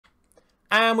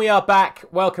And we are back.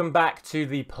 Welcome back to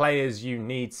the Players You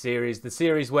Need series, the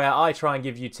series where I try and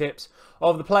give you tips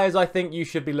of the players I think you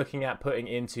should be looking at putting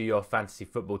into your fantasy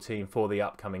football team for the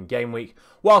upcoming game week,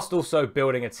 whilst also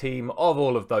building a team of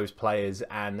all of those players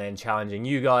and then challenging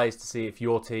you guys to see if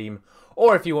your team,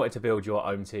 or if you wanted to build your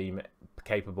own team,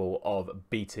 capable of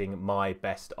beating my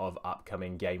best of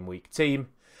upcoming game week team.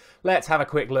 Let's have a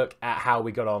quick look at how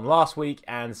we got on last week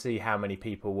and see how many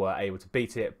people were able to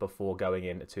beat it before going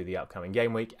into the upcoming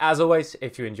game week. As always,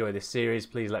 if you enjoy this series,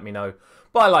 please let me know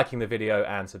by liking the video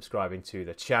and subscribing to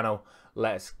the channel.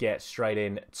 Let's get straight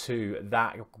into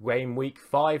that game week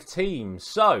 5 team.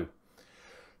 So,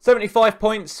 75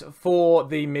 points for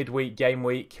the midweek game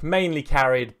week, mainly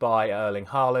carried by Erling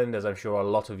Haaland, as I'm sure a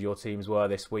lot of your teams were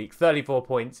this week. 34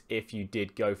 points if you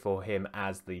did go for him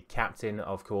as the captain.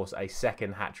 Of course, a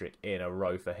second hat-trick in a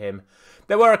row for him.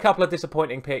 There were a couple of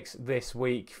disappointing picks this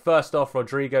week. First off,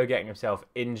 Rodrigo getting himself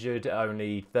injured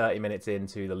only 30 minutes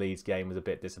into the Leeds game was a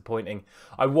bit disappointing.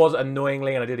 I was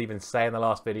annoyingly, and I did even say in the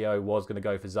last video, was going to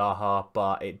go for Zaha,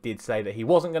 but it did say that he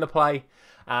wasn't going to play.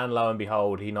 And lo and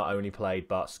behold, he not only played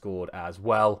but scored as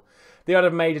well. The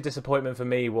other major disappointment for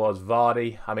me was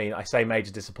Vardy. I mean, I say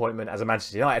major disappointment. As a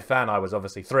Manchester United fan, I was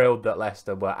obviously thrilled that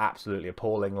Leicester were absolutely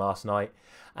appalling last night.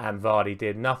 And Vardy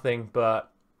did nothing.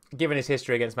 But given his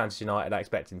history against Manchester United, I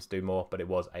expect him to do more. But it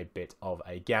was a bit of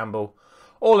a gamble.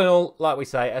 All in all, like we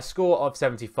say, a score of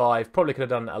 75. Probably could have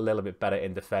done a little bit better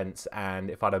in defence. And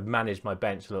if I'd have managed my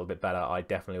bench a little bit better, I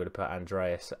definitely would have put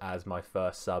Andreas as my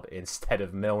first sub instead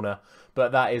of Milner.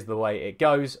 But that is the way it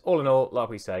goes. All in all, like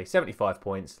we say, 75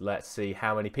 points. Let's see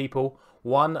how many people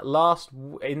won last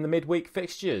in the midweek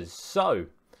fixtures. So,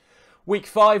 Week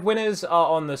 5 winners are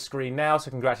on the screen now,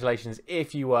 so congratulations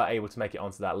if you were able to make it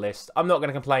onto that list. I'm not going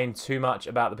to complain too much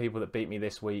about the people that beat me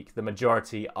this week. The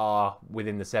majority are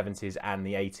within the 70s and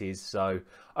the 80s, so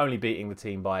only beating the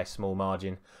team by a small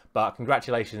margin. But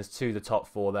congratulations to the top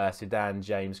 4 there, Sudan,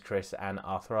 James, Chris and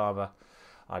Arthrava.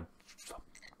 I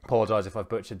apologise if I've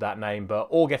butchered that name, but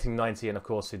all getting 90, and of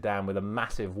course Sudan with a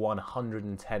massive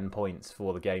 110 points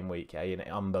for the game week. An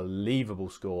unbelievable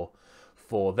score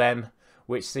for them,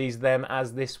 which sees them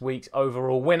as this week's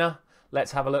overall winner.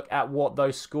 Let's have a look at what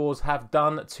those scores have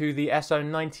done to the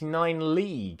SO99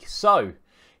 League. So,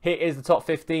 here is the top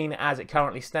 15 as it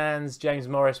currently stands. James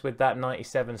Morris with that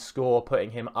 97 score,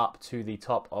 putting him up to the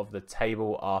top of the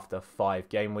table after 5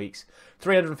 game weeks.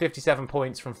 357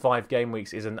 points from 5 game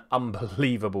weeks is an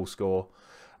unbelievable score,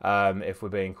 if we're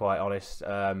being quite honest.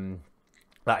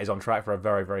 That is on track for a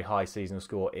very, very high season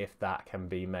score if that can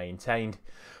be maintained.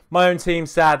 My own team,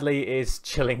 sadly, is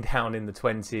chilling down in the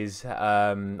 20s.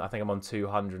 I think I'm on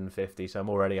 250, so I'm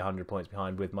already 100 points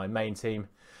behind with my main team.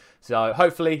 So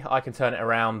hopefully I can turn it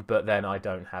around, but then I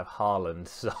don't have Haaland,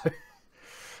 so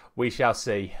we shall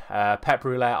see. Pep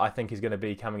Roulette, I think, is going to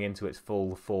be coming into its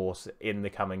full force in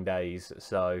the coming days,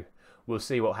 so we'll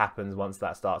see what happens once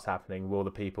that starts happening. Will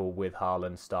the people with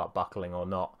Haaland start buckling or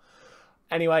not?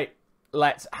 Anyway,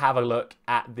 let's have a look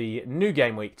at the new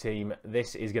Game Week team.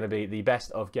 This is going to be the best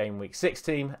of Game Week 6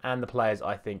 team and the players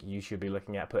I think you should be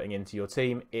looking at putting into your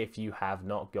team if you have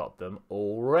not got them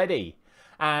already.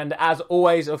 And as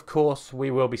always, of course,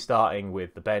 we will be starting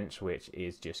with the bench, which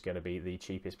is just going to be the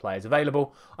cheapest players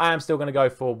available. I am still going to go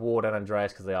for Ward and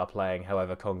Andreas because they are playing.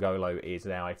 However, Congolo is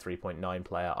now a 3.9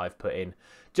 player I've put in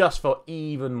just for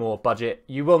even more budget.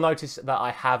 You will notice that I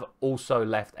have also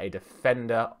left a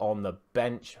defender on the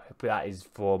bench. That is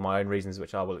for my own reasons,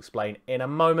 which I will explain in a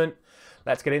moment.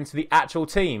 Let's get into the actual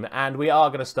team, and we are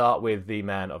going to start with the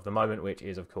man of the moment, which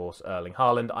is, of course, Erling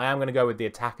Haaland. I am going to go with the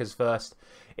attackers first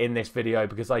in this video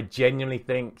because I genuinely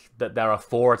think that there are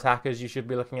 4 attackers you should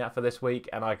be looking at for this week,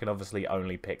 and I can obviously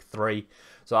only pick 3.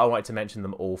 So I wanted to mention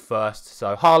them all first.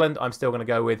 So Haaland, I'm still going to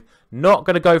go with. Not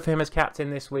going to go for him as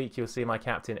captain this week. You'll see my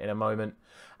captain in a moment.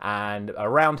 And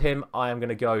around him, I am going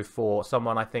to go for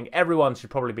someone I think everyone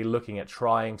should probably be looking at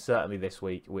trying, certainly this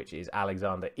week, which is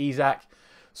Alexander Isak.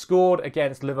 Scored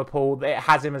against Liverpool. It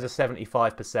has him as a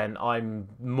 75%. I'm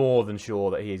more than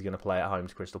sure that he's going to play at home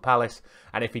to Crystal Palace.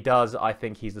 And if he does, I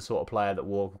think he's the sort of player that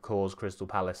will cause Crystal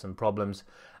Palace some problems.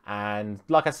 And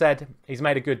like I said, he's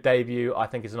made a good debut. I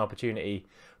think it's an opportunity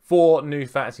for new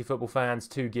fantasy football fans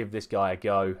to give this guy a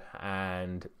go.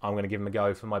 And I'm going to give him a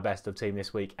go for my best of team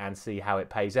this week and see how it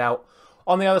pays out.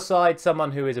 On the other side,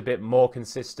 someone who is a bit more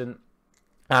consistent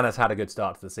and has had a good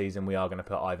start to the season, we are going to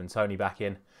put Ivan Toney back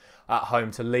in. At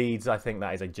home to Leeds, I think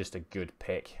that is just a good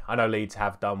pick. I know Leeds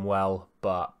have done well,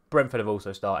 but Brentford have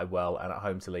also started well, and at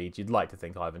home to Leeds, you'd like to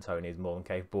think Ivan Toney is more than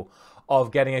capable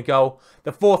of getting a goal.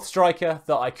 The fourth striker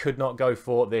that I could not go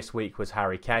for this week was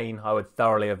Harry Kane. I would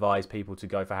thoroughly advise people to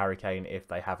go for Harry Kane if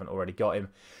they haven't already got him.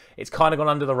 It's kind of gone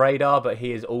under the radar, but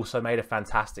he has also made a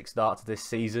fantastic start to this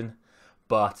season.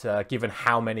 But given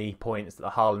how many points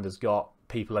that Haaland has got,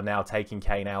 people are now taking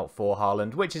Kane out for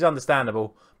Haaland, which is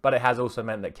understandable, but it has also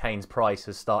meant that Kane's price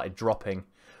has started dropping,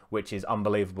 which is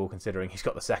unbelievable considering he's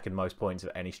got the second most points of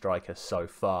any striker so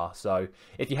far. So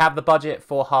if you have the budget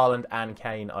for Haaland and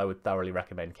Kane, I would thoroughly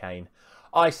recommend Kane.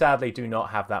 I sadly do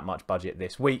not have that much budget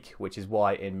this week, which is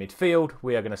why in midfield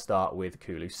we are going to start with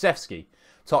Kulusevski.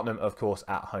 Tottenham, of course,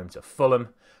 at home to Fulham.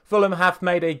 Fulham have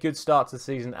made a good start to the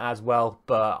season as well,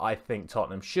 but I think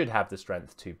Tottenham should have the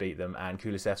strength to beat them, and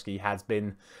Kulusevski has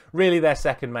been really their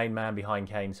second main man behind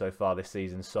Kane so far this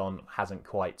season. Son hasn't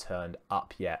quite turned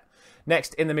up yet.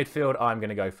 Next, in the midfield, I'm going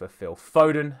to go for Phil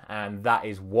Foden, and that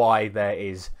is why there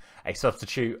is a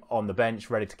substitute on the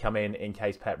bench ready to come in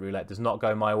case Pep Roulette does not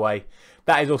go my way.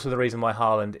 That is also the reason why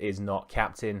Haaland is not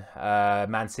captain.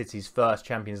 Man City's first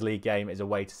Champions League game is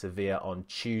away to Sevilla on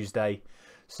Tuesday.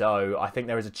 So I think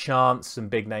there is a chance some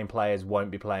big name players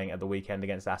won't be playing at the weekend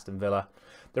against Aston Villa.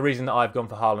 The reason that I've gone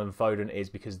for Haaland and Foden is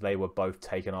because they were both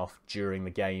taken off during the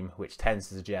game, which tends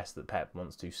to suggest that Pep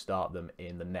wants to start them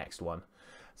in the next one.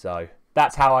 So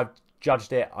that's how I've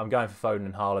judged it. I'm going for Foden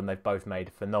and Haaland. They've both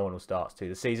made phenomenal starts to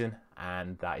the season,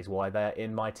 and that is why they're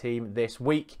in my team this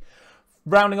week.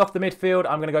 Rounding off the midfield,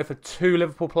 I'm going to go for two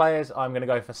Liverpool players. I'm going to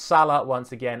go for Salah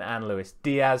once again and Luis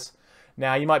Diaz.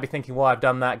 Now, you might be thinking why I've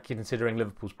done that, considering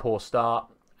Liverpool's poor start.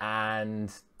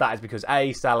 And that is because,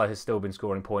 A, Salah has still been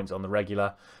scoring points on the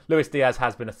regular. Luis Diaz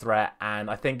has been a threat. And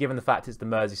I think given the fact it's the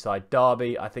Merseyside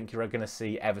derby, I think you're going to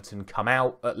see Everton come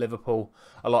out at Liverpool.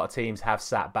 A lot of teams have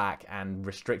sat back and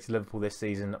restricted Liverpool this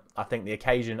season. I think the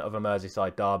occasion of a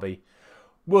Merseyside derby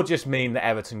will just mean that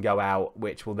Everton go out,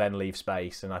 which will then leave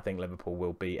space. And I think Liverpool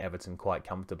will beat Everton quite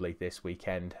comfortably this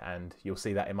weekend. And you'll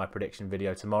see that in my prediction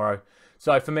video tomorrow.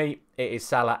 So for me, it is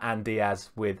Salah and Diaz,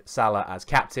 with Salah as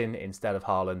captain instead of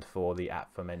Haaland for the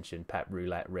aforementioned Pep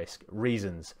Roulette risk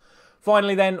reasons.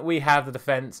 Finally then, we have the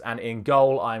defence, and in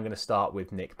goal, I'm going to start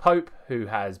with Nick Pope, who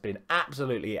has been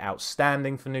absolutely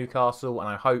outstanding for Newcastle, and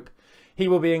I hope he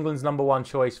will be England's #1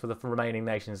 choice for the remaining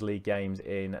Nations League games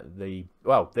in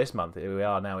this month. We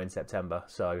are now in September,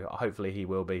 so hopefully he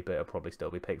will be, but it'll probably still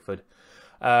be Pickford.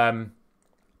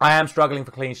 I am struggling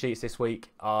for clean sheets this week.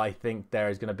 I think there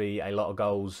is going to be a lot of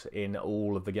goals in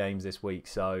all of the games this week,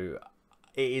 so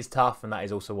it is tough, and that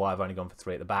is also why I've only gone for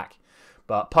 3 at the back.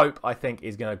 But Pope, I think,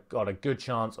 is got a good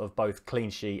chance of both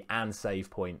clean sheet and save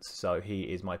points, so he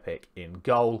is my pick in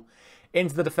goal.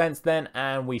 Into the defence then,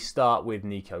 and we start with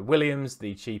Nico Williams,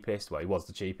 the cheapest. Well, he was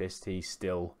the cheapest. He's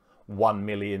still 0.1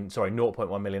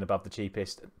 million above the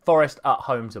cheapest. Forest at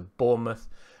home to Bournemouth.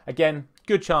 Again,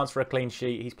 good chance for a clean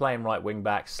sheet. He's playing right wing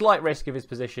back. Slight risk of his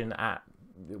position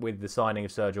with the signing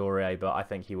of Serge Aurier, but I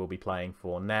think he will be playing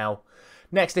for now.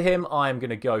 Next to him, I'm going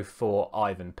to go for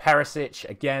Ivan Perisic.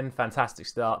 Again, fantastic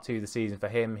start to the season for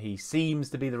him. He seems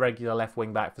to be the regular left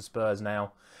wing back for Spurs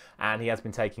now, and he has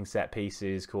been taking set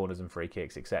pieces, corners and free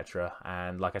kicks, etc.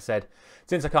 And like I said,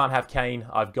 since I can't have Kane,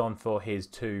 I've gone for his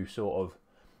two sort of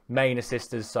main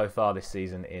assisters so far this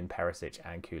season in Perisic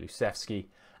and Kulusevski.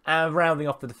 And rounding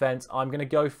off the defence, I'm going to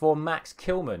go for Max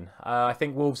Kilman. I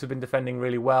think Wolves have been defending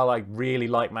really well. I really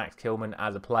like Max Kilman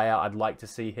as a player. I'd like to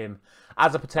see him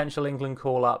as a potential England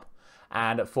call-up.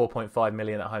 And at 4.5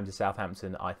 million at home to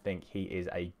Southampton, I think he is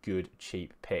a good,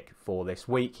 cheap pick for this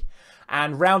week.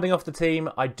 And rounding off the team,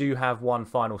 I do have one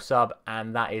final sub,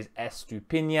 and that is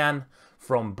Estupiñán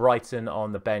from Brighton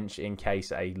on the bench in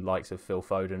case a likes of Phil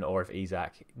Foden, or if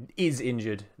Isak is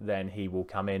injured, then he will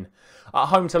come in. At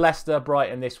home to Leicester,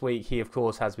 Brighton this week, he of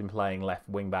course has been playing left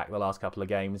wing back the last couple of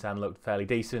games and looked fairly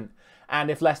decent. And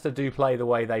if Leicester do play the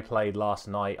way they played last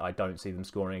night, I don't see them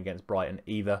scoring against Brighton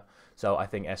either. So I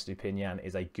think Estupiñán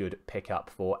is a good pickup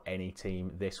for any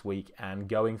team this week and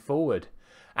going forward.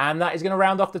 And that is going to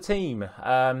round off the team.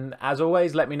 As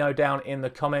always, let me know down in the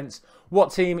comments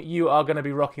what team you are going to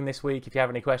be rocking this week. If you have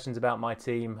any questions about my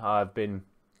team, I've been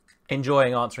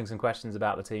enjoying answering some questions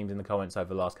about the teams in the comments over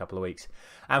the last couple of weeks.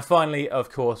 And finally, of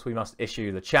course, we must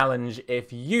issue the challenge.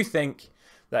 If you think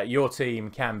that your team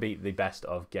can beat the best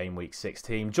of Game Week 6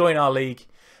 team, join our league.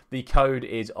 The code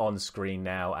is on screen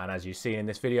now, and as you've seen in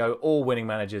this video, all winning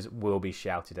managers will be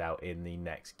shouted out in the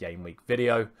next Game Week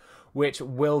video, which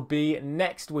will be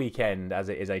next weekend, as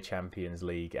it is a Champions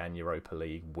League and Europa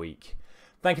League week.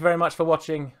 Thank you very much for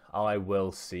watching. I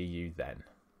will see you then.